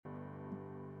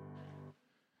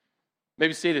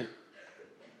Maybe seated.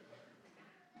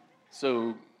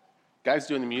 So, guys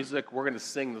doing the music, we're going to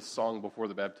sing the song before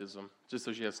the baptism, just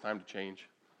so she has time to change.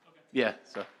 Okay. Yeah,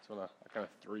 so I kind of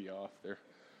threw you off there.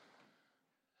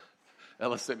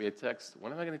 Ella sent me a text.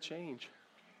 When am I going to change?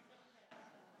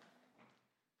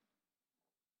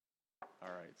 All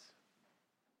right.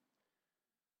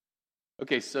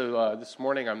 Okay, so this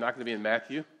morning I'm not going to be in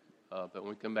Matthew, but when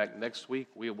we come back next week,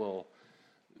 we will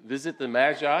visit the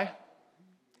Magi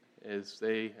as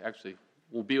they actually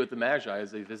will be with the Magi as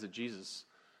they visit Jesus.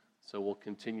 So we'll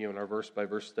continue in our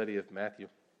verse-by-verse study of Matthew.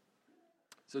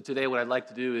 So today what I'd like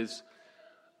to do is,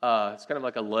 it's kind of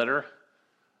like a letter,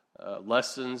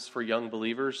 lessons for young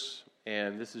believers,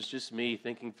 and this is just me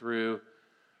thinking through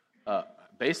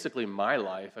basically my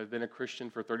life. I've been a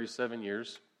Christian for 37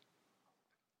 years.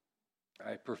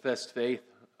 I professed faith,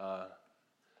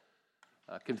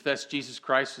 confessed Jesus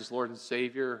Christ as Lord and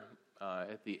Savior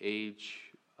at the age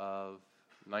of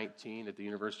 19 at the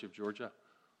University of Georgia,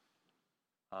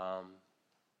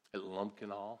 at Lumpkin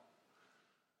Hall.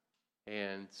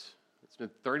 And it's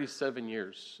been 37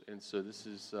 years, and so this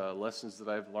is lessons that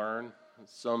I've learned,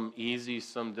 some easy,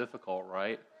 some difficult,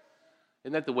 right?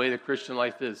 Isn't that the way the Christian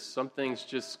life is? Some things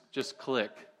just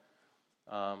click.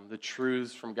 The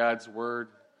truths from God's Word,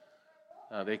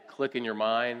 they click in your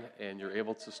mind, and you're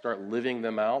able to start living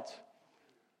them out.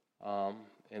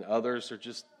 And others are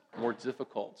just more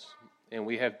difficult. And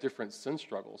we have different sin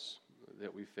struggles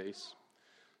that we face.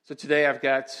 So today I've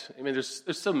got, there's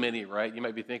so many, right? You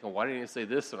might be thinking, why didn't you say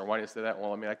this or why didn't you say that?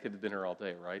 Well, I could have been here all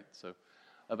day, right? So,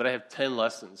 but I have 10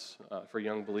 lessons for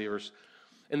young believers.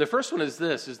 And the first one is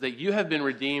this, is that you have been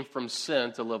redeemed from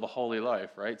sin to live a holy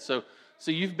life, right? So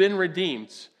you've been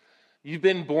redeemed. You've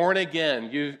been born again.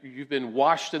 You've been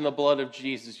washed in the blood of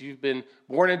Jesus. You've been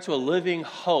born into a living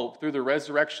hope through the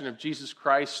resurrection of Jesus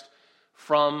Christ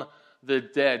from the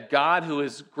dead. God, who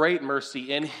is great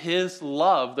mercy, in His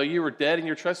love, though you were dead in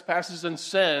your trespasses and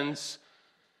sins,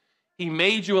 He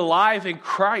made you alive in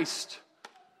Christ.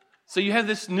 So you have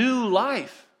this new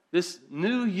life, this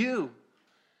new you.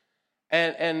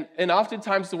 And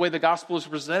oftentimes the way the gospel is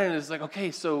presented is like, okay,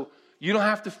 so you don't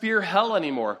have to fear hell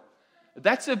anymore.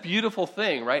 That's a beautiful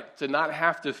thing, right? To not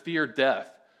have to fear death.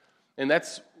 And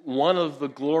that's one of the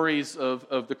glories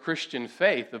of the Christian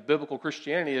faith, of biblical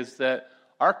Christianity, is that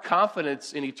our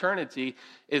confidence in eternity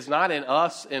is not in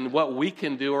us and what we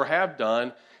can do or have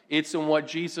done. It's in what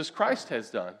Jesus Christ has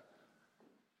done.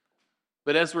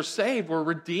 But as we're saved, we're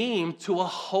redeemed to a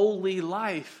holy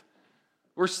life.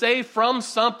 We're saved from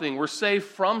something. We're saved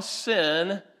from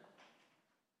sin.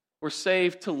 We're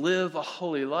saved to live a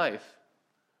holy life.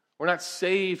 We're not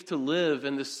saved to live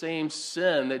in the same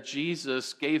sin that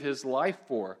Jesus gave His life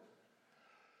for.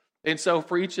 And so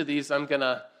for each of these, I'm going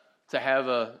to have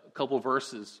a couple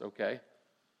verses, okay?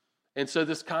 And so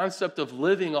this concept of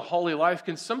living a holy life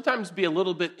can sometimes be a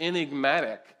little bit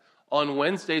enigmatic. On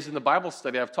Wednesdays in the Bible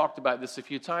study, I've talked about this a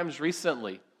few times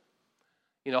recently.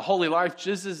 Holy life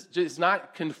just is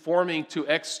not conforming to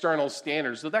external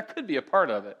standards, so that could be a part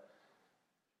of it.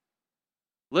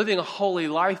 Living a holy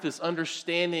life is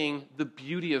understanding the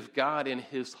beauty of God and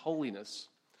His holiness.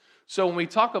 So when we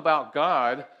talk about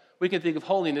God, we can think of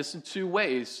holiness in two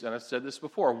ways, and I've said this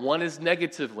before. One is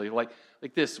negatively, like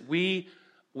this. We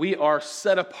are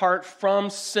set apart from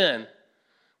sin.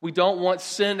 We don't want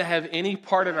sin to have any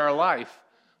part in our life.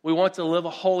 We want to live a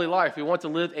holy life. We want to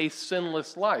live a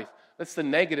sinless life. That's the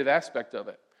negative aspect of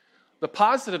it. The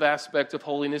positive aspect of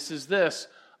holiness is this.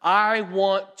 I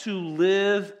want to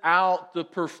live out the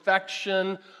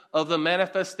perfection of the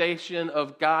manifestation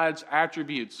of God's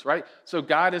attributes, right? So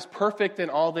God is perfect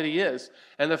in all that He is.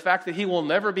 And the fact that He will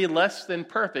never be less than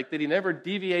perfect, that He never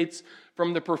deviates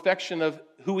from the perfection of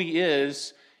who He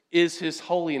is His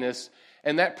holiness.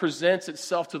 And that presents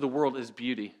itself to the world as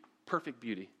beauty, perfect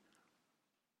beauty.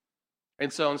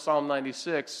 And so in Psalm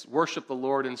 96, worship the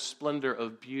Lord in splendor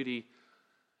of beauty,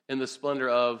 in the splendor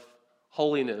of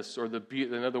holiness, or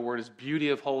another word is beauty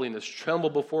of holiness. Tremble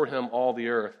before Him, all the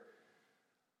earth.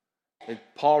 And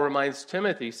Paul reminds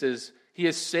Timothy, he says, He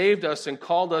has saved us and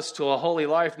called us to a holy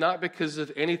life, not because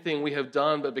of anything we have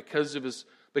done, but because of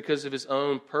His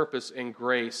own purpose and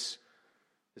grace.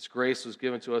 This grace was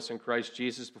given to us in Christ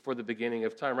Jesus before the beginning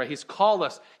of time, right? He's called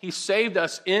us, He saved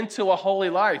us into a holy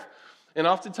life. And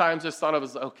oftentimes it's thought of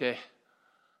as, okay,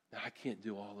 I can't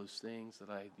do all those things that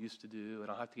I used to do. I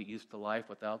don't have to get used to life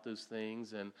without those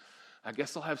things. And I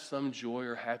guess I'll have some joy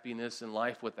or happiness in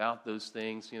life without those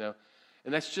things,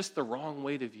 And that's just the wrong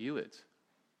way to view it.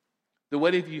 The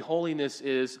way to view holiness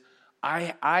is,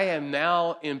 I am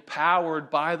now empowered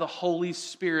by the Holy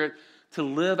Spirit to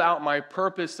live out my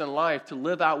purpose in life, to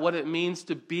live out what it means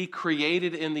to be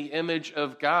created in the image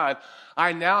of God,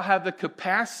 I now have the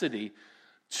capacity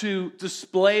to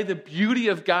display the beauty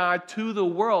of God to the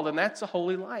world, and that's a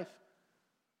holy life.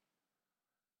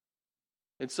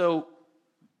 And so,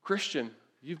 Christian,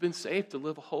 you've been saved to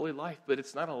live a holy life, but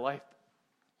it's not a life,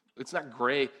 it's not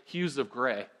gray, hues of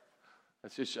gray.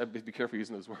 That's just, I'd be careful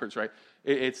using those words, right?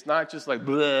 It's not just like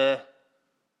bleh.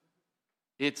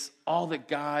 It's all that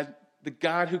God, the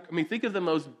God who, think of the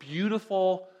most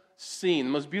beautiful scene,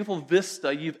 the most beautiful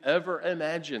vista you've ever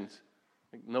imagined.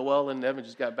 Like Noelle and Evan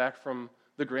just got back from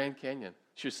the Grand Canyon.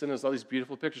 She was sending us all these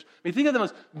beautiful pictures. Think of the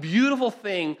most beautiful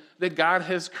thing that God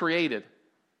has created.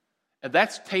 And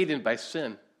that's tainted by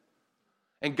sin.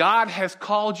 And God has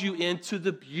called you into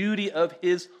the beauty of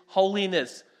His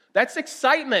holiness. That's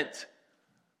excitement.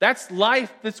 That's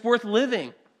life that's worth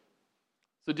living.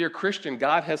 So, dear Christian,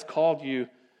 God has called you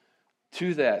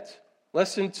to that.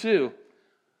 Lesson 2,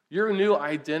 your new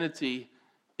identity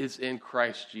is in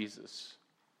Christ Jesus.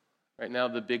 Right now,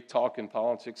 the big talk in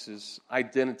politics is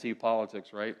identity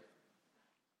politics, right?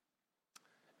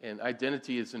 And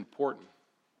identity is important.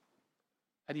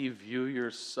 How do you view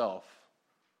yourself?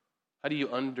 How do you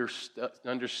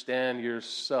understand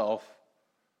yourself?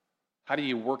 How do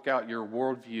you work out your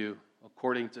worldview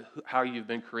according to how you've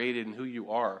been created and who you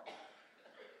are?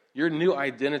 Your new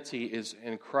identity is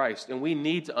in Christ. And we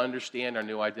need to understand our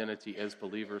new identity as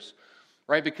believers,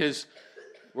 right? Because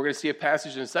we're going to see a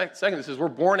passage in a second that says we're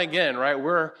born again, right?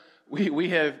 We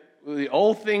have, the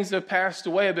old things have passed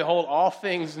away, and behold, all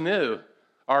things new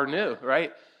are new,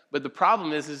 right? But the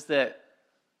problem is that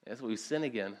that's what we sin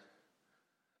again.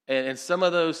 And some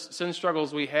of those sin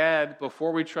struggles we had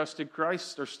before we trusted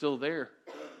Christ are still there.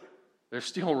 They're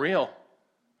still real,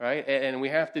 right? And we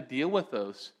have to deal with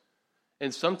those.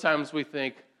 And sometimes we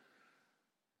think,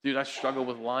 dude, I struggled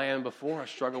with lying before. I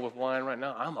struggle with lying right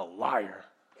now. I'm a liar.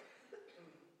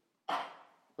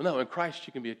 Well, no, in Christ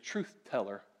you can be a truth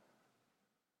teller.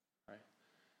 Right?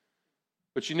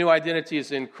 But your new identity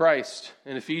is in Christ.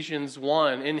 In Ephesians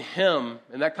 1, in Him.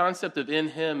 And that concept of in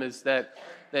Him is that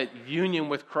union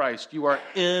with Christ. You are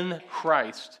in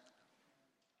Christ.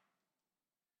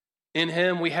 In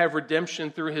Him we have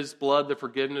redemption through His blood, the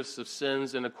forgiveness of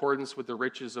sins in accordance with the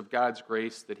riches of God's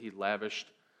grace that He lavished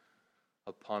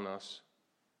upon us.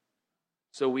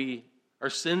 So our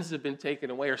sins have been taken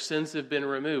away. Our sins have been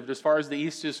removed. As far as the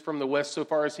east is from the west, so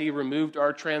far as He removed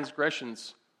our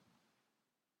transgressions.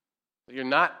 You're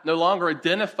no longer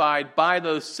identified by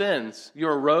those sins. You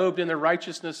are robed in the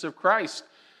righteousness of Christ.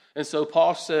 And so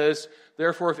Paul says,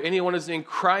 therefore, if anyone is in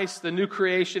Christ, the new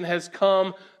creation has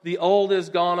come. The old is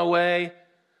gone away.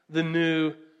 The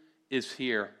new is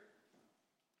here.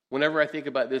 Whenever I think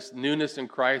about this newness in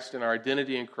Christ and our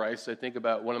identity in Christ, I think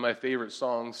about one of my favorite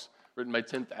songs written by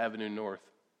 10th Avenue North.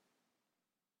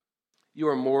 You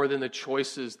are more than the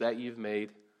choices that you've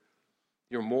made.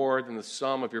 You're more than the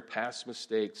sum of your past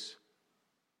mistakes.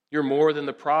 You're more than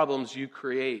the problems you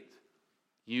create.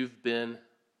 You've been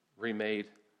remade.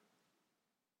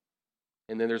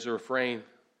 And then there's a refrain,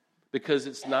 because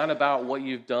it's not about what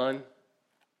you've done,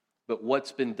 but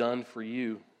what's been done for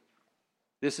you.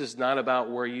 This is not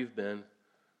about where you've been,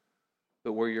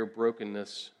 but where your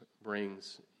brokenness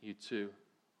brings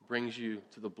you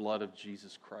to the blood of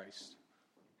Jesus Christ.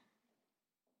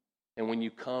 And when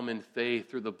you come in faith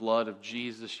through the blood of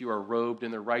Jesus, you are robed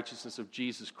in the righteousness of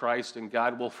Jesus Christ, and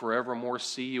God will forevermore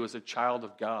see you as a child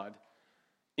of God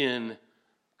in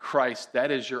Christ.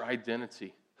 That is your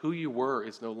identity. Who you were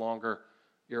is no longer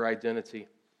your identity.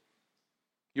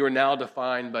 You are now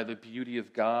defined by the beauty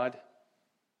of God,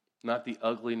 not the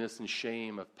ugliness and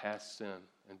shame of past sin.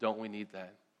 And don't we need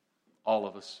that? All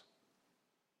of us.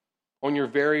 In your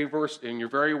very worst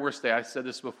day, I said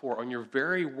this before, on your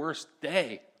very worst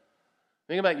day,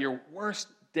 think about your worst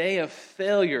day of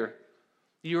failure,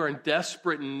 you are in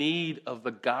desperate need of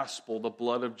the gospel, the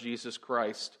blood of Jesus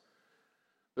Christ.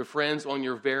 But friends, on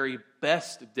your very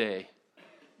best day,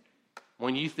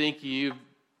 when you think you've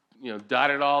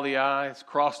dotted all the I's,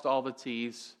 crossed all the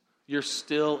T's, you're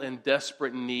still in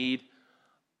desperate need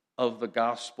of the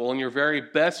gospel. On your very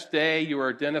best day, you are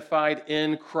identified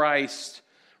in Christ,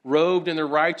 robed in the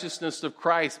righteousness of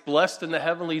Christ, blessed in the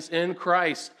heavenlies in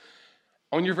Christ.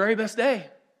 On your very best day.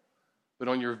 But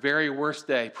on your very worst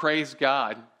day, praise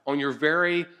God, on your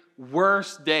very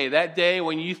worst day, that day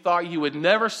when you thought you would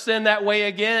never sin that way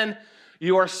again,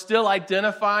 you are still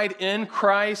identified in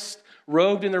Christ,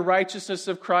 robed in the righteousness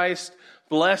of Christ,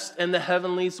 blessed in the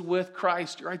heavenlies with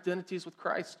Christ. Your identity is with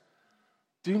Christ.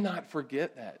 Do not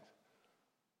forget that.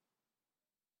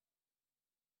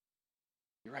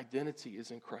 Your identity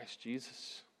is in Christ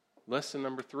Jesus. Lesson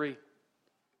number 3.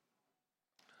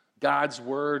 God's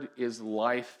word is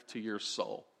life to your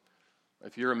soul.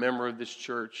 If you're a member of this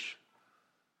church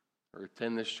or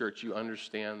attend this church, you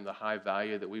understand the high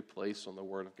value that we place on the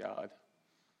word of God.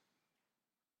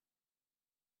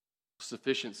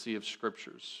 Sufficiency of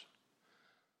scriptures.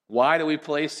 Why do we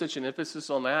place such an emphasis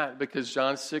on that? Because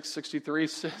John 6:63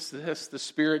 says this, the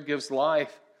Spirit gives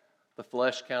life, the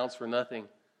flesh counts for nothing.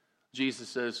 Jesus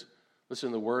says,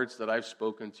 listen, the words that I've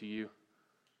spoken to you,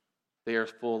 they are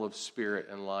full of spirit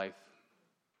and life.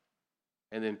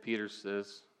 And then Peter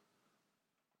says,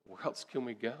 where else can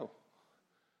we go?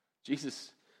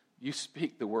 Jesus, you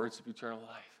speak the words of eternal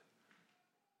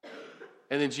life.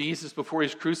 And then Jesus, before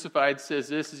he's crucified, says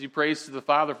this as he prays to the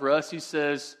Father for us. He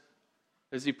says,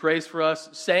 as he prays for us,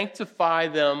 sanctify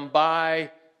them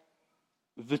by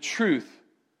the truth.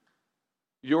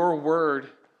 Your word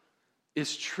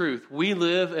is truth. We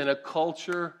live in a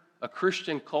culture, a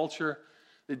Christian culture,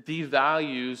 that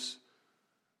devalues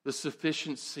the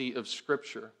sufficiency of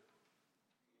Scripture.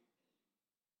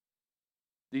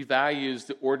 Devalues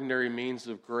the ordinary means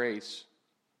of grace.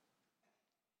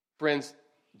 Friends,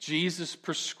 Jesus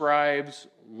prescribes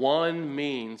one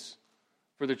means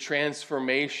for the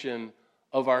transformation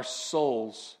of our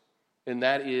souls, and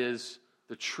that is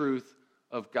the truth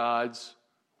of God's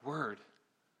word.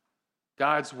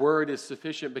 God's word is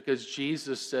sufficient because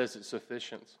Jesus says it's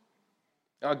sufficient.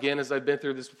 Now again, as I've been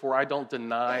through this before, I don't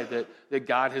deny that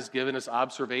God has given us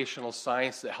observational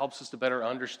science that helps us to better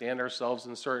understand ourselves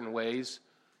in certain ways.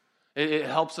 It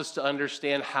helps us to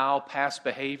understand how past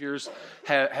behaviors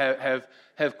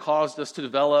have caused us to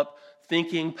develop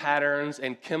thinking patterns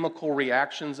and chemical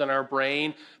reactions in our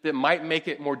brain that might make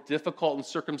it more difficult in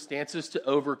circumstances to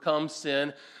overcome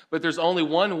sin. But there's only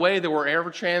one way that we're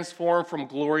ever transformed from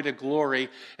glory to glory,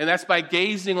 and that's by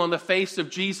gazing on the face of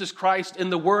Jesus Christ in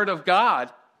the Word of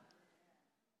God.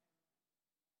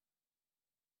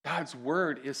 God's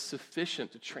Word is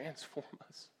sufficient to transform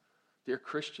us, dear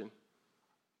Christian.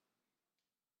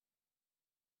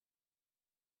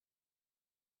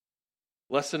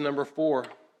 Lesson number 4.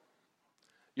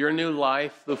 Your new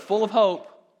life, though full of hope,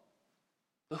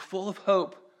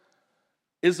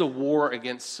 is a war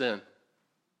against sin.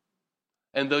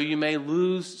 And though you may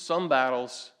lose some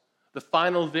battles, the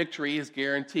final victory is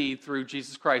guaranteed through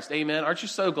Jesus Christ. Amen. Aren't you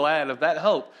so glad of that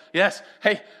hope? Yes.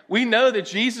 Hey, we know that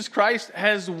Jesus Christ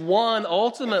has won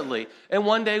ultimately, and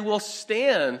one day we'll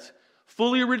stand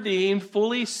fully redeemed,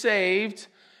 fully saved.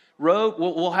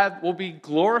 We'll be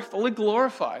fully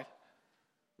glorified.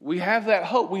 We have that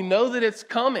hope. We know that it's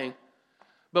coming,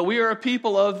 but we are a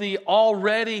people of the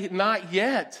already, not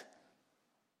yet.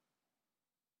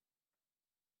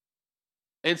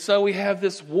 And so we have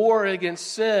this war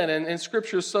against sin, and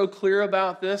Scripture is so clear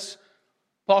about this.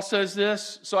 Paul says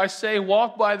this, so I say,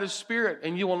 walk by the Spirit,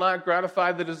 and you will not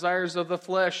gratify the desires of the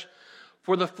flesh.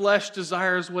 For the flesh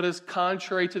desires what is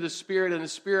contrary to the Spirit, and the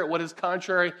Spirit what is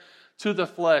contrary to the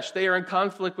flesh. They are in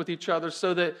conflict with each other,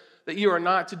 so that you are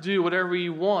not to do whatever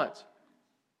you want.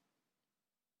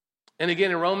 And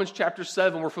again, in Romans chapter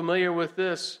 7, we're familiar with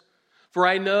this. For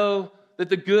I know that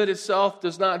the good itself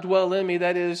does not dwell in me,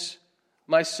 that is,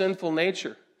 my sinful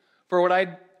nature. For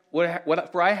I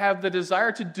have the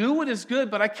desire to do what is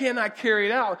good, but I cannot carry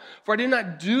it out. For I do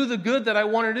not do the good that I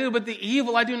want to do, but the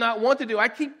evil I do not want to do. I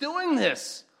keep doing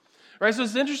this. Right? So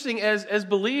it's interesting as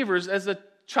believers, as a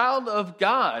child of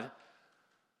God,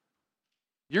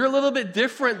 you're a little bit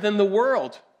different than the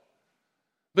world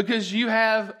because you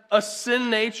have a sin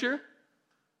nature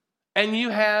and you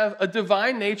have a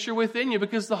divine nature within you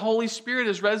because the Holy Spirit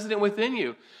is resident within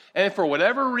you. And for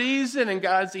whatever reason, in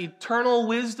God's eternal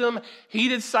wisdom, He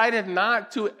decided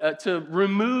not to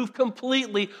remove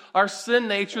completely our sin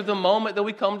nature the moment that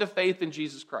we come to faith in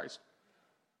Jesus Christ.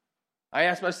 I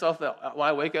ask myself that when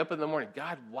I wake up in the morning,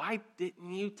 God, why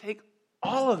didn't you take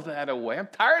all of that away? I'm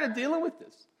tired of dealing with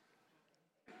this.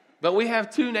 But we have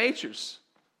two natures.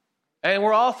 And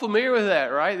we're all familiar with that,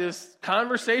 right? This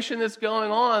conversation that's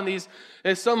going on.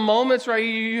 There's some moments, right?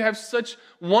 You have such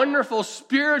wonderful,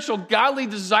 spiritual, godly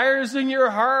desires in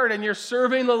your heart, and you're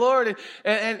serving the Lord,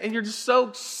 and you're just so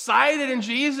excited in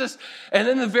Jesus. And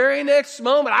then the very next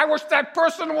moment, I wish that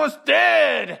person was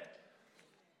dead.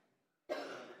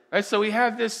 Right? So we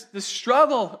have this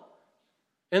struggle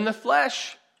in the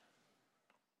flesh.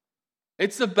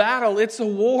 It's a battle. It's a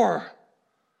war.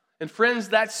 And friends,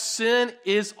 that sin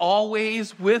is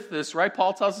always with us, right?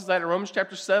 Paul tells us that in Romans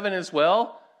chapter 7 as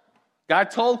well. God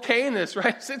told Cain this,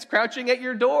 right? Sin's crouching at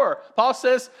your door. Paul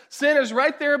says, sin is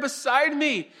right there beside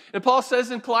me. And Paul says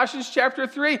in Colossians chapter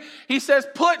 3, he says,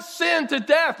 put sin to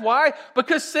death. Why?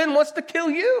 Because sin wants to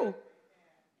kill you.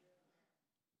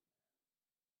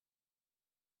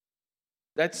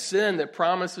 That sin that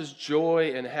promises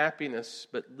joy and happiness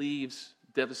but leaves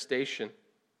devastation.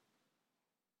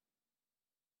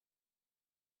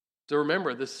 So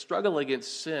remember, this struggle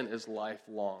against sin is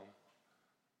lifelong.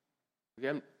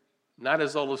 Again, not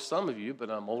as old as some of you, but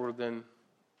I'm older than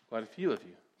quite a few of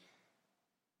you.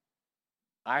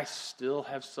 I still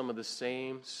have some of the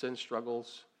same sin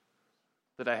struggles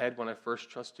that I had when I first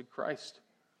trusted Christ.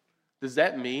 Does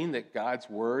that mean that God's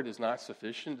word is not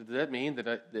sufficient? Does that mean that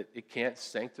it can't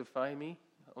sanctify me?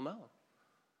 Oh, no.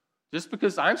 Just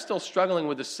because I'm still struggling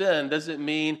with the sin doesn't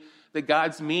mean that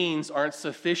God's means aren't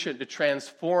sufficient to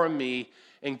transform me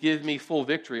and give me full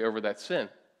victory over that sin.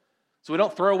 So we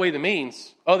don't throw away the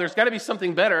means. Oh, there's got to be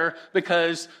something better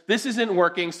because this isn't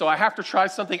working, so I have to try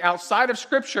something outside of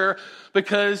Scripture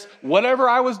because whatever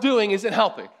I was doing isn't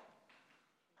helping.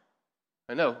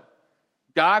 I know.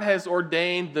 God has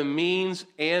ordained the means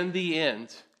and the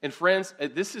end. And friends,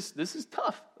 this is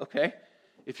tough, okay?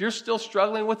 If you're still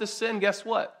struggling with the sin, guess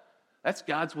what? That's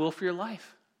God's will for your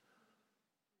life.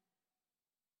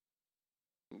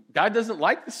 God doesn't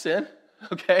like the sin,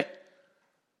 okay?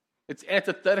 It's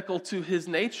antithetical to his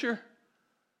nature.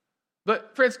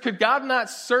 But friends, could God not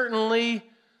certainly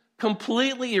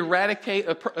completely eradicate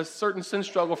a certain sin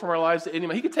struggle from our lives at any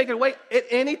moment? He could take it away at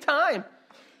any time.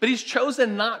 But he's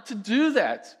chosen not to do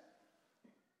that.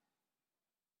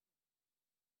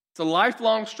 It's a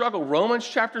lifelong struggle. Romans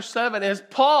chapter 7 is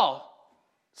Paul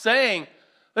saying,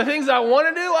 the things I want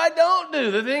to do, I don't do.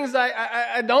 The things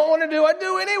I don't want to do, I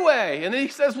do anyway. And then he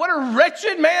says, what a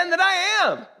wretched man that I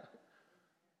am.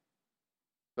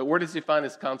 But where does he find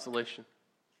his consolation?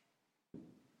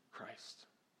 Christ.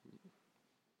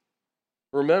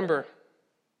 Remember,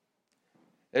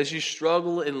 as you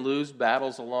struggle and lose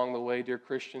battles along the way, dear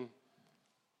Christian,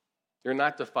 you're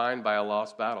not defined by a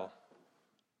lost battle.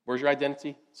 Where's your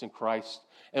identity? It's in Christ.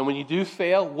 And when you do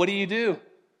fail, what do?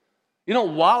 You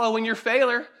don't wallow in your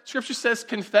failure. Scripture says,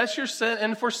 confess your sin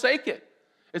and forsake it.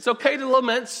 It's okay to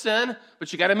lament sin,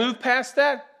 but you got to move past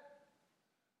that.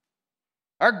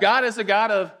 Our God is a God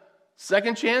of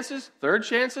second chances, third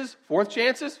chances, fourth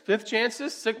chances, fifth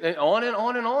chances, sixth, and on and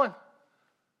on and on.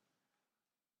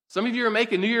 Some of you are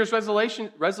making New Year's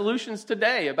resolutions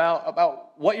today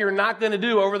about what you're not going to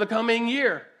do over the coming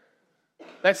year.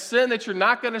 That sin that you're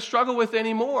not going to struggle with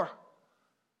anymore.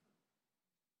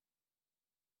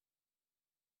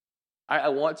 I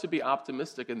want to be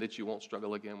optimistic in that you won't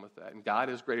struggle again with that. And God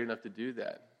is great enough to do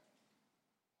that.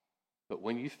 But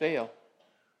when you fail,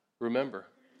 remember,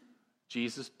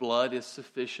 Jesus' blood is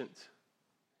sufficient.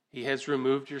 He has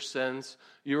removed your sins.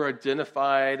 You are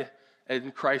identified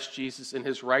in Christ Jesus in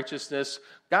his righteousness.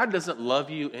 God doesn't love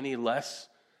you any less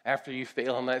after you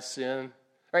fail in that sin.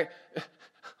 Right?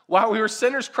 While we were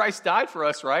sinners, Christ died for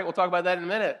us, right? We'll talk about that in a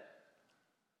minute.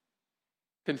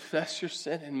 Confess your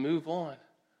sin and move on.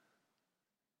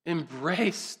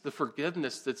 Embrace the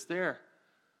forgiveness that's there.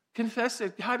 Confess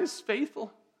that God is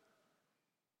faithful.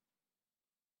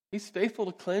 He's faithful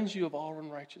to cleanse you of all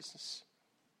unrighteousness.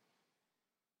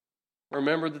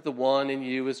 Remember that the one in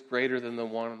you is greater than the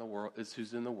one in the world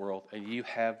who's in the world, and you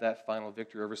have that final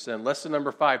victory over sin. Lesson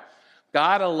number 5.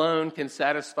 God alone can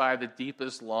satisfy the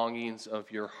deepest longings of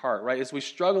your heart, right? As we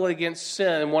struggle against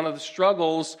sin, one of the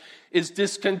struggles is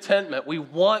discontentment. We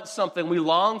want something. We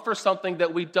long for something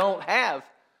that we don't have.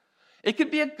 It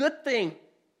could be a good thing.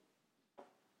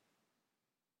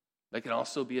 It can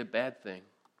also be a bad thing.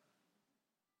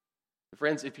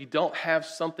 Friends, if you don't have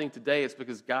something today, it's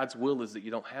because God's will is that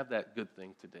you don't have that good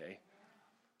thing today.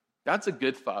 God's a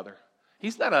good father.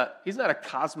 He's not a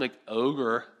cosmic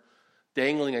ogre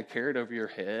dangling a carrot over your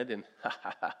head and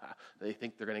they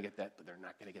think they're going to get that, but they're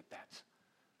not going to get that.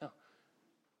 No.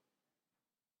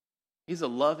 He's a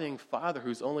loving father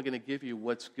who's only going to give you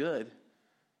what's good.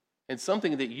 And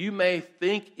something that you may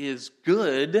think is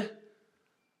good,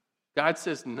 God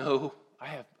says, no,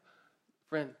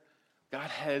 friend, God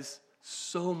has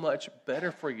so much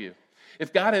better for you.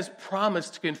 If God has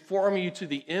promised to conform you to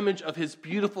the image of his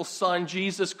beautiful Son,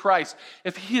 Jesus Christ,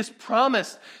 if he has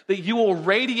promised that you will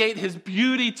radiate his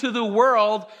beauty to the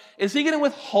world, is he going to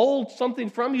withhold something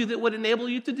from you that would enable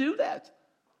you to do that?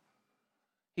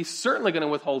 He's certainly going to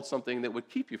withhold something that would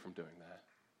keep you from doing that,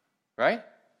 right?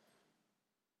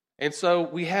 And so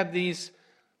we have these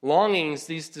longings,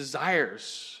 these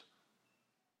desires.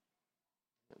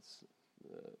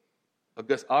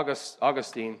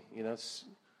 Augustine,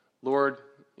 Lord,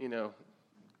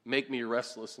 make me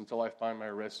restless until I find my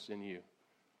rest in you.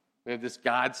 We have this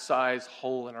God-sized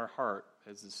hole in our heart,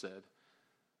 as it said,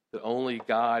 that only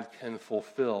God can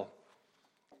fulfill.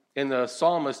 And the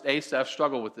psalmist Asaph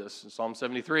struggled with this in Psalm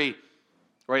 73.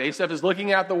 Right? Asaph is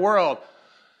looking at the world.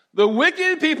 The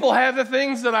wicked people have the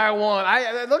things that I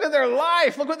want. Look at their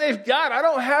life. Look what they've got. I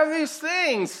don't have these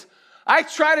things. I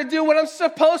try to do what I'm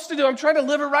supposed to do. I'm trying to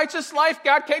live a righteous life.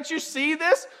 God, can't you see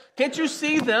this? Can't you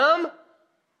see them?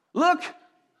 Look,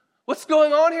 what's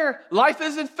going on here? Life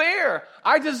isn't fair.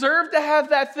 I deserve to have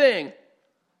that thing.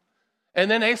 And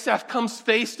then Asaph comes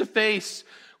face to face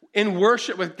in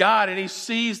worship with God, and he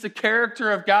sees the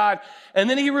character of God, and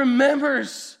then he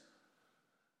remembers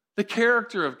the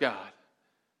character of God.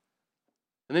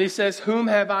 And then he says, whom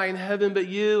have I in heaven but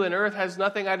you, and earth has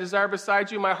nothing I desire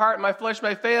besides you. My heart and my flesh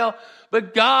may fail,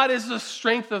 but God is the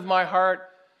strength of my heart,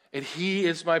 and he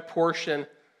is my portion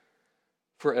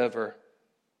forever.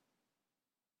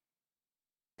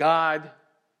 God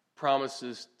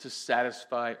promises to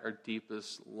satisfy our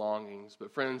deepest longings.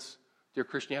 But friends, dear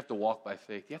Christian, you have to walk by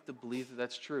faith. You have to believe that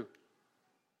that's true.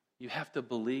 You have to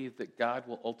believe that God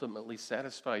will ultimately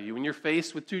satisfy you. When you're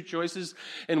faced with two choices,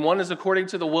 and one is according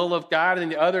to the will of God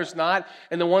and the other is not,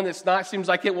 and the one that's not seems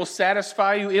like it will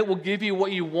satisfy you, it will give you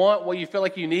what you want, what you feel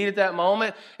like you need at that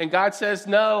moment, and God says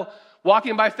no.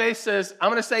 Walking by faith says,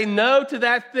 I'm going to say no to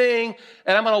that thing,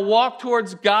 and I'm going to walk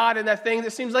towards God and that thing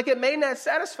that seems like it may not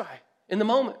satisfy in the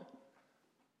moment.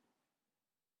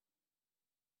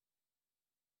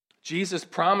 Jesus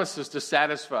promises to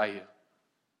satisfy you.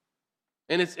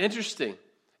 And it's interesting,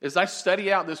 as I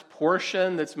study out this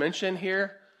portion that's mentioned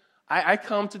here, I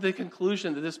come to the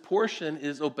conclusion that this portion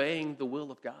is obeying the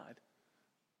will of God,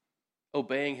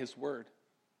 obeying his word,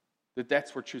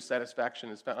 that's where true satisfaction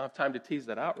is found. I don't have time to tease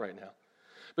that out right now.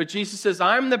 But Jesus says,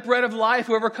 I'm the bread of life.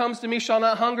 Whoever comes to me shall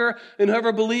not hunger, and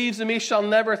whoever believes in me shall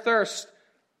never thirst.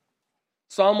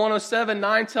 Psalm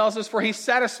 107:9 tells us, for he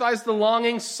satisfies the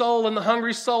longing soul, and the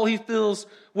hungry soul he fills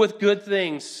with good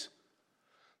things.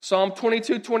 Psalm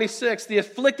 22:26, the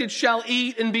afflicted shall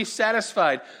eat and be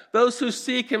satisfied. Those who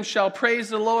seek him shall praise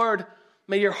the Lord.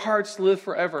 May your hearts live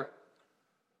forever.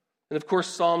 And of course,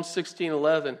 Psalm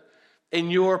 16:11, in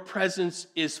your presence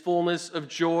is fullness of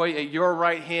joy. At your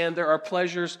right hand there are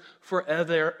pleasures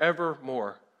forever,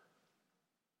 evermore.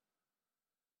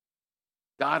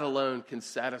 God alone can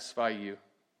satisfy you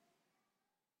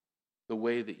the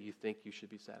way that you think you should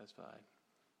be satisfied.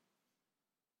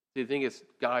 The thing is,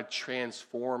 God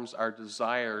transforms our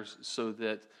desires so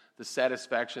that the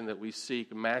satisfaction that we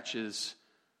seek matches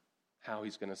how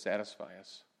he's going to satisfy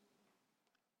us.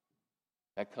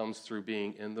 That comes through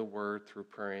being in the Word, through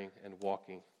praying and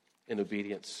walking in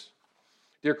obedience.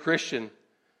 Dear Christian,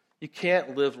 you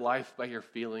can't live life by your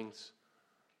feelings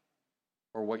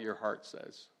or what your heart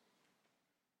says.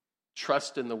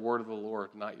 Trust in the word of the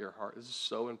Lord, not your heart. This is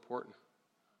so important.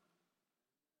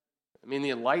 I mean,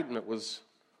 the Enlightenment was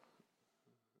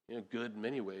good in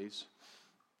many ways.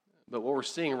 But what we're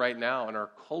seeing right now in our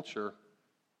culture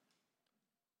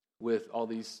with all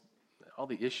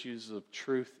the issues of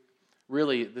truth,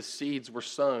 really the seeds were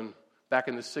sown back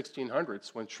in the 1600s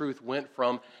when truth went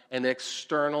from an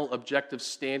external objective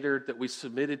standard that we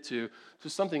submitted to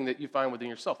something that you find within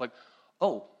yourself. Like,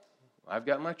 oh, I've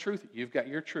got my truth, you've got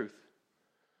your truth.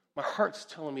 My heart's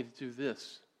telling me to do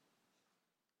this.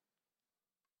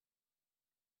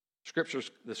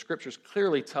 The scriptures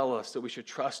clearly tell us that we should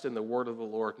trust in the word of the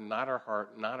Lord, not our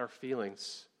heart, not our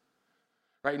feelings.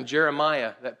 Right in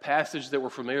Jeremiah, that passage that we're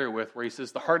familiar with, where he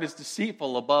says, the heart is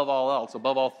deceitful above all else,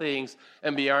 above all things,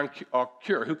 and beyond all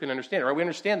cure. Who can understand it? Right? We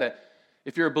understand that.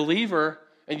 If you're a believer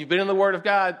and you've been in the word of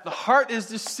God, the heart is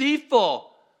deceitful.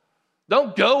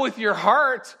 Don't go with your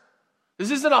heart.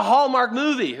 This isn't a Hallmark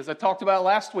movie, as I talked about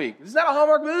last week. This is not a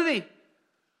Hallmark movie.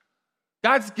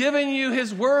 God's given you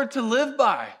his word to live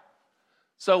by.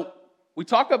 So we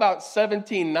talk about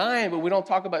 17:9, but we don't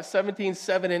talk about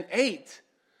 17:7 and 8,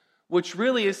 which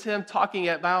really is him talking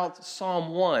about Psalm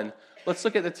 1. Let's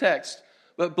look at the text.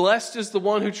 But blessed is the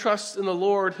one who trusts in the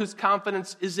Lord, whose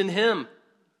confidence is in him.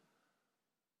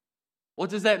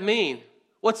 What does that mean?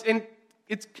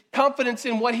 It's confidence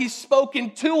in what he's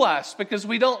spoken to us, because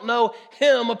we don't know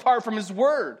him apart from his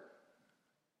word.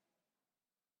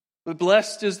 But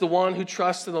blessed is the one who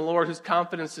trusts in the Lord, whose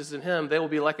confidence is in him. They will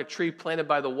be like a tree planted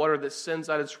by the water that sends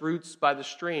out its roots by the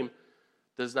stream.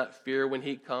 Does not fear when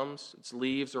heat comes. Its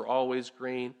leaves are always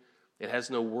green. It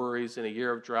has no worries in a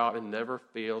year of drought and never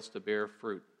fails to bear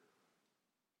fruit.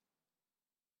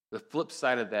 The flip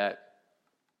side of that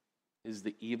is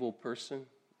the evil person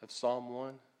of Psalm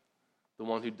 1. The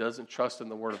one who doesn't trust in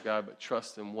the word of God, but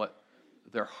trusts in what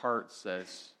their heart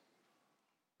says.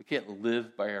 We can't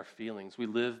live by our feelings. We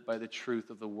live by the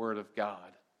truth of the word of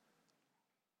God.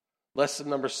 Lesson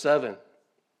number 7.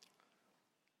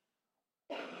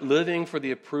 Living for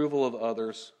the approval of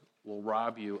others will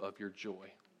rob you of your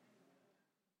joy.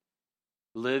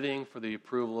 living for the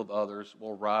approval of others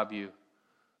will rob you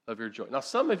of your joy. Now,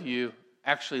 some of you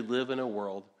actually live in a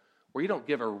world where you don't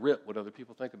give a rip what other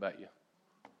people think about you.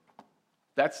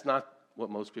 That's not what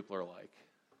most people are like.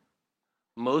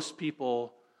 Most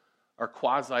people are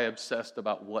quasi-obsessed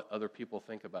about what other people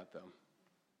think about them,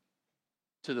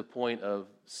 to the point of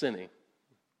sinning.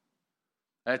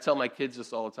 And I tell my kids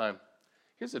this all the time.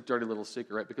 Here's a dirty little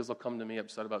secret, right? Because they'll come to me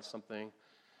upset about something,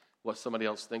 what somebody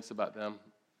else thinks about them.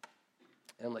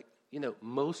 And I'm like,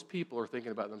 most people are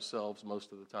thinking about themselves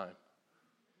most of the time.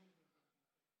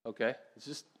 Okay? It's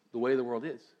just the way the world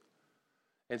is.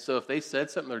 And so if they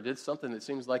said something or did something that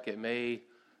seems like it may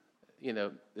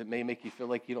make you feel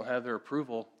like you don't have their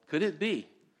approval, could it be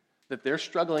that they're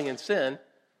struggling in sin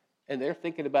and they're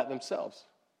thinking about themselves?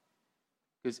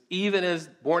 Because even as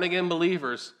born-again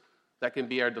believers, that can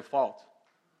be our default.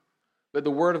 But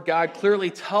the Word of God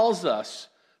clearly tells us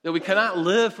that we cannot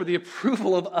live for the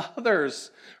approval of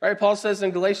others. Right? Paul says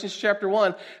in Galatians chapter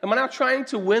 1, am I now trying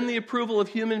to win the approval of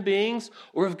human beings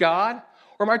or of God?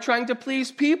 Or am I trying to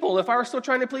please people? If I were still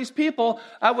trying to please people,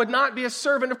 I would not be a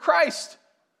servant of Christ.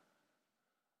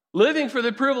 Living for the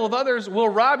approval of others will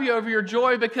rob you of your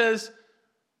joy because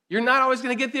you're not always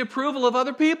going to get the approval of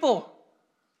other people.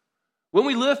 When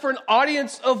we live for an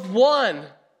audience of one,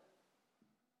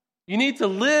 you need to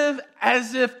live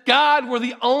as if God were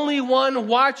the only one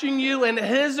watching you and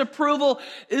His approval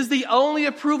is the only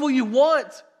approval you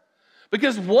want.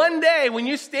 Because one day when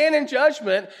you stand in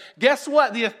judgment, guess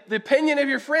what? The opinion of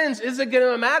your friends isn't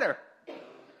going to matter.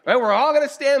 Right? We're all going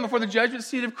to stand before the judgment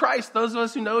seat of Christ, those of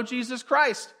us who know Jesus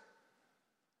Christ.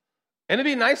 And it'd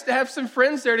be nice to have some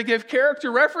friends there to give character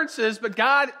references, but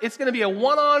God, it's going to be a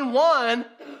one-on-one,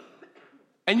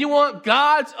 and you want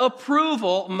God's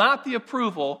approval, not the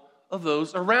approval of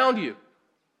those around you.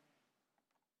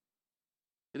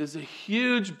 It is a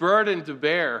huge burden to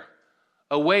bear,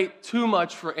 a weight too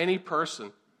much for any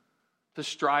person to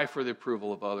strive for the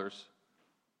approval of others.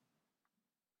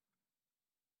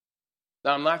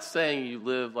 Now, I'm not saying you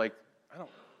live like, I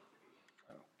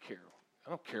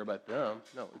don't care about them.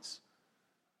 No,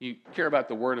 you care about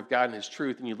the Word of God and His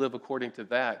truth, and you live according to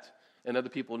that, and other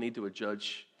people need to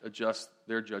adjust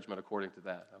their judgment according to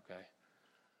that, okay?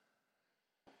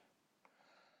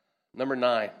 Number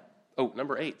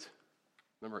 8.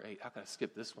 How can I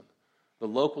skip this one? The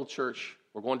local church.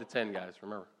 We're going to 10, guys,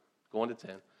 remember. Going to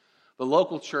 10. The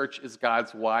local church is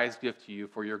God's wise gift to you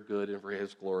for your good and for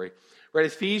His glory. Right?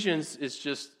 Ephesians is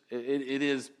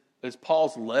is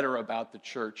Paul's letter about the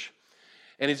church.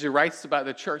 And as he writes about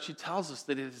the church, he tells us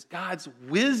that it is God's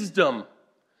wisdom.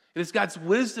 It is God's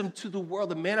wisdom to the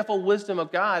world. The manifold wisdom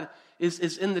of God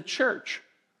is in the church.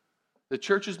 The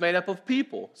church is made up of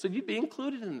people, so you'd be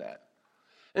included in that.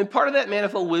 And part of that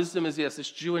manifold wisdom is, yes, it's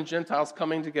Jew and Gentiles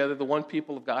coming together, the one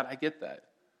people of God. I get that.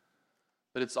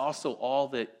 But it's also all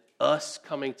that us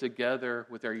coming together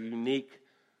with our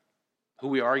who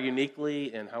we are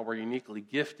uniquely and how we're uniquely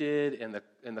gifted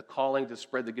and the calling to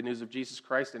spread the good news of Jesus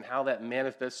Christ and how that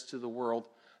manifests to the world.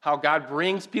 How God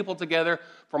brings people together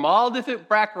from all different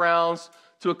backgrounds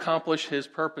to accomplish His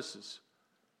purposes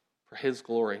for His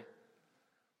glory.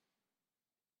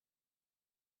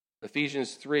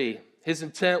 Ephesians 3, His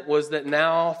intent was that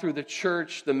now through the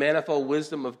church, the manifold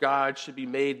wisdom of God should be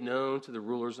made known to the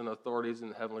rulers and authorities in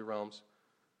the heavenly realms.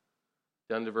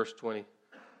 Down to verse 20.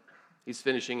 He's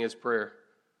finishing his prayer.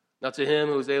 Now to Him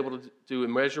who is able to do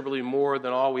immeasurably more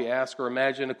than all we ask or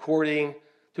imagine, according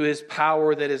to His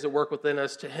power that is at work within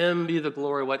us, to Him be the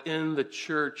glory, in the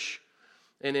church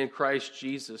and in Christ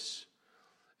Jesus.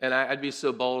 And I'd be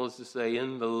so bold as to say,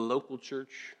 in the local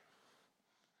church.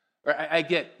 I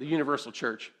get the universal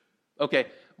church, okay,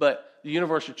 but the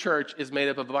universal church is made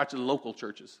up of a bunch of local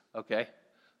churches, okay?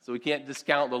 So we can't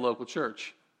discount the local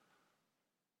church.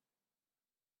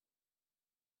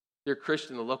 Dear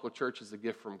Christian, the local church is a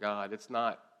gift from God. It's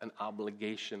not an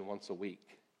obligation once a week.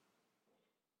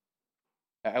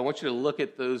 I want you to look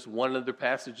at those one other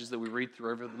passages that we read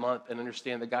through every month and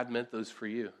understand that God meant those for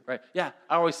you, right? Yeah,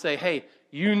 I always say, hey,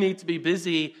 you need to be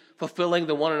busy fulfilling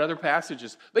the one another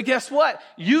passages. But guess what?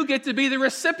 You get to be the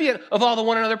recipient of all the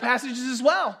one another passages as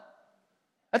well.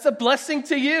 That's a blessing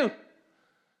to you.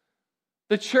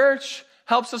 The church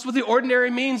helps us with the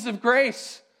ordinary means of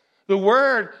grace. The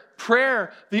word,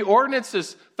 prayer, the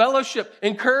ordinances, fellowship,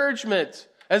 encouragement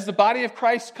as the body of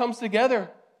Christ comes together.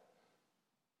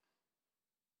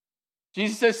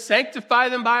 Jesus says, sanctify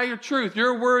them by your truth.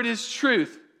 Your word is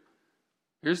truth.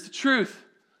 Here's the truth.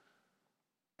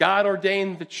 God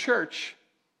ordained the church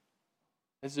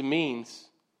as a means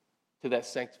to that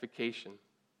sanctification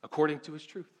according to His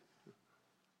truth.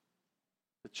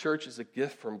 The church is a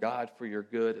gift from God for your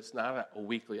good. It's not a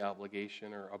weekly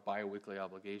obligation or a bi-weekly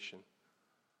obligation.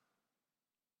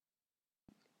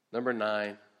 Number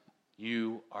 9,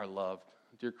 you are loved.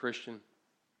 Dear Christian,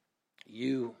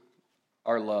 you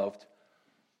are loved.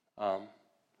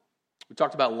 We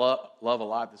talked about love a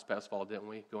lot this past fall, didn't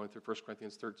we? Going through 1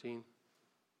 Corinthians 13.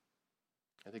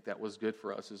 I think that was good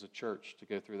for us as a church to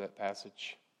go through that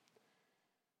passage.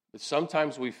 But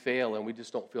sometimes we fail and we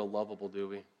just don't feel lovable, do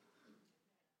we?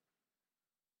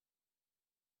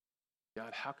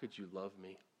 God, how could you love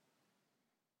me?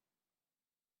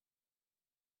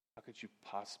 How could you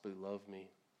possibly love me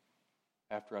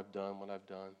after I've done what I've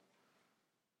done?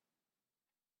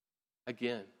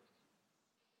 Again,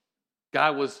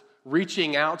 God was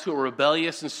reaching out to a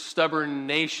rebellious and stubborn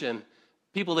nation,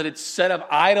 people that had set up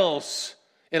idols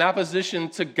in opposition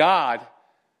to God.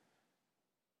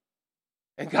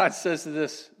 And God says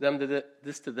this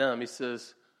to them. He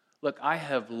says, look, I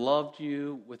have loved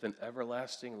you with an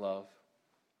everlasting love.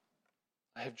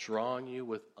 I have drawn you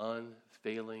with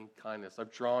unfailing kindness.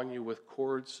 I've drawn you with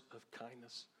cords of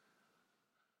kindness.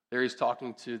 There he's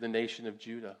talking to the nation of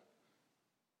Judah,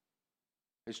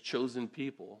 his chosen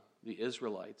people, the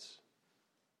Israelites.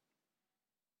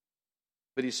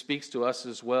 But he speaks to us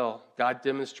as well. God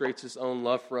demonstrates his own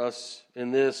love for us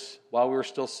in this: while we were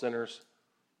still sinners,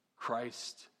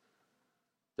 Christ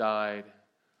died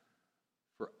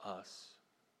for us.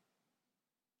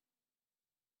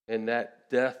 And that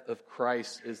death of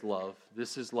Christ is love.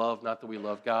 This is love, not that we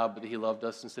love God, but that he loved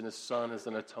us and sent his Son as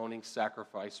an atoning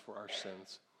sacrifice for our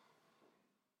sins.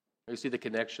 You see the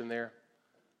connection there?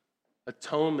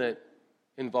 Atonement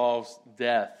involves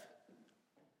death.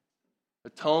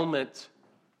 Atonement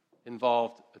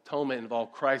involved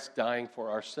Christ dying for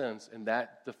our sins, and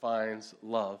that defines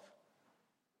love.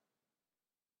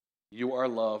 You are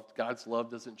loved. God's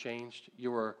love doesn't change.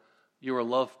 You are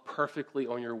loved perfectly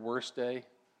on your worst day.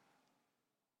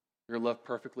 You're loved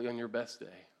perfectly on your best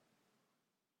day.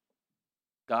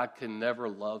 God can never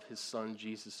love his Son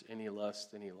Jesus any less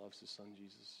than he loves his Son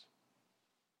Jesus.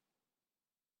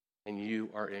 And you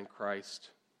are in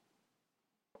Christ.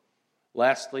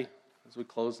 Lastly, as we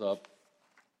close up,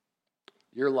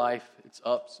 your life, its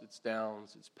ups, its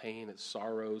downs, its pain, its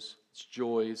sorrows, its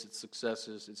joys, its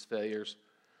successes, its failures,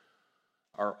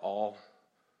 are all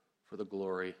for the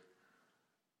glory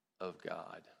of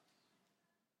God.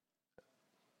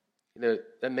 You know,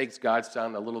 that makes God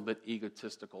sound a little bit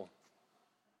egotistical,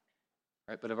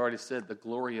 right? But I've already said the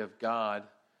glory of God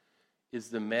is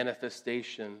the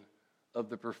manifestation of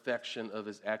the perfection of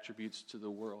his attributes to the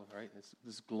world, right?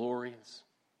 This glory, this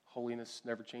holiness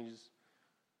never changes.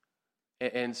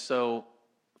 And so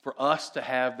for us to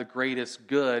have the greatest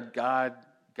good, God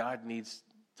needs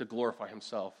to glorify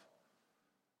himself.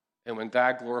 And when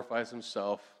God glorifies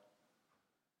himself,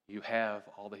 you have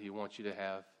all that he wants you to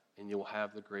have, and you will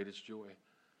have the greatest joy.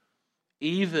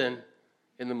 Even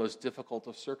in the most difficult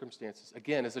of circumstances.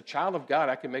 Again, as a child of God,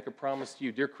 I can make a promise to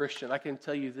you. Dear Christian, I can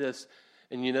tell you this,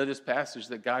 and you know this passage,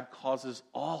 that God causes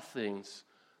all things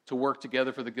to work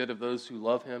together for the good of those who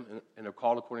love him and are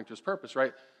called according to his purpose,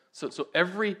 right? So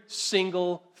every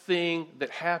single thing that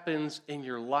happens in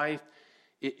your life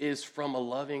is from a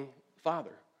loving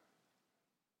Father.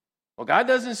 Well, God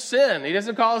doesn't sin. He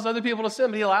doesn't cause other people to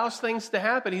sin, but he allows things to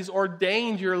happen. He's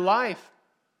ordained your life.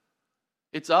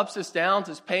 Its ups, its downs,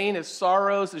 its pain, its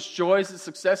sorrows, its joys, its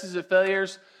successes, its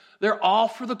failures, they're all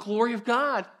for the glory of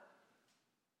God.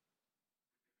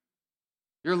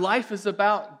 Your life is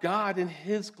about God and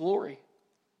his glory.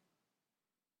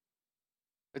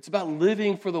 It's about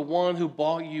living for the one who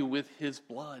bought you with his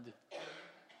blood.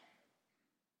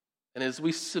 And as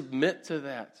we submit to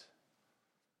that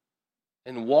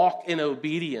and walk in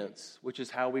obedience, which is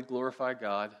how we glorify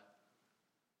God,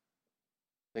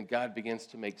 then God begins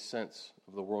to make sense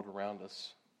of the world around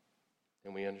us,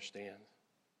 and we understand.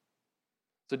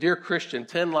 So, dear Christian,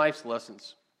 10 life's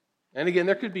lessons. And again,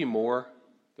 there could be more.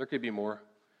 There could be more.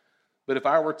 But if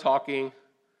I were talking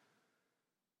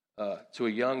to a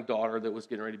young daughter that was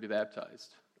getting ready to be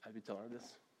baptized, I'd be telling her this.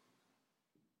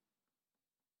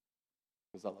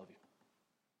 Because I love you.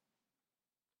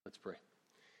 Let's pray.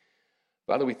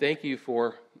 Father, we thank you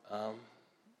for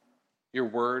your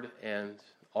word and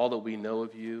all that we know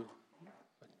of you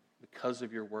because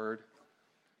of your word.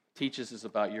 Teaches us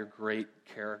about your great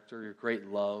character, your great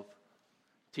love.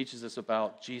 Teaches us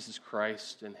about Jesus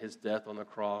Christ and his death on the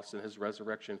cross and his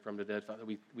resurrection from the dead. Father,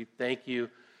 we thank you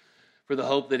for the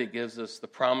hope that it gives us, the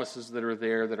promises that are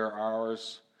there that are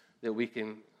ours, that we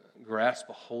can grasp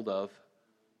a hold of,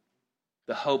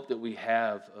 the hope that we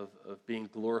have of being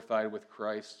glorified with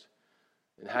Christ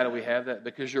And how do we have that?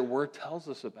 Because your word tells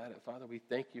us about it. Father, we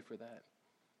thank you for that.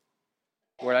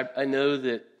 Lord, I know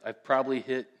that I've probably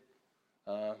hit,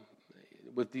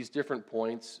 with these different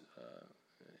points,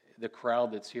 the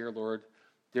crowd that's here, Lord,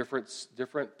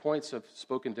 different points have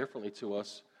spoken differently to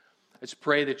us. Let's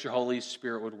pray that your Holy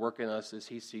Spirit would work in us as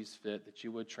he sees fit, that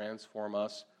you would transform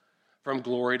us from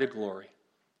glory to glory.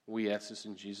 We ask this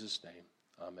in Jesus' name.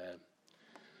 Amen.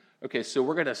 Okay, so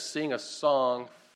we're going to sing a song